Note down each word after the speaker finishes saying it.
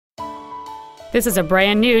This is a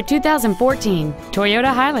brand new 2014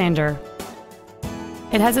 Toyota Highlander.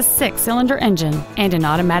 It has a 6-cylinder engine and an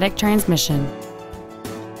automatic transmission.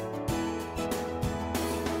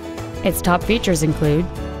 Its top features include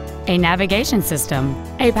a navigation system,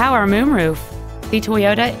 a power moonroof, the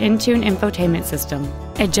Toyota Entune infotainment system,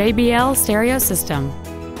 a JBL stereo system,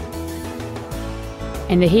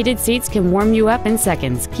 and the heated seats can warm you up in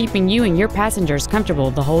seconds, keeping you and your passengers comfortable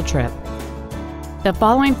the whole trip. The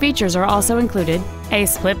following features are also included: a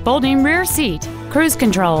split folding rear seat, cruise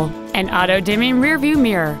control, an auto-dimming rearview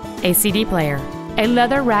mirror, a CD player, a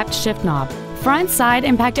leather-wrapped shift knob, front side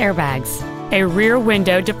impact airbags, a rear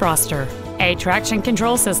window defroster, a traction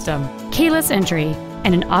control system, keyless entry,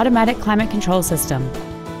 and an automatic climate control system.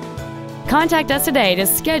 Contact us today to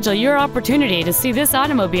schedule your opportunity to see this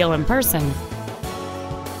automobile in person.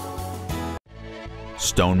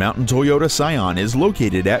 Stone Mountain Toyota Scion is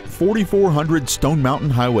located at 4400 Stone Mountain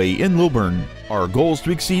Highway in Lilburn. Our goal is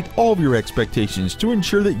to exceed all of your expectations to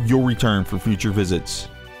ensure that you'll return for future visits.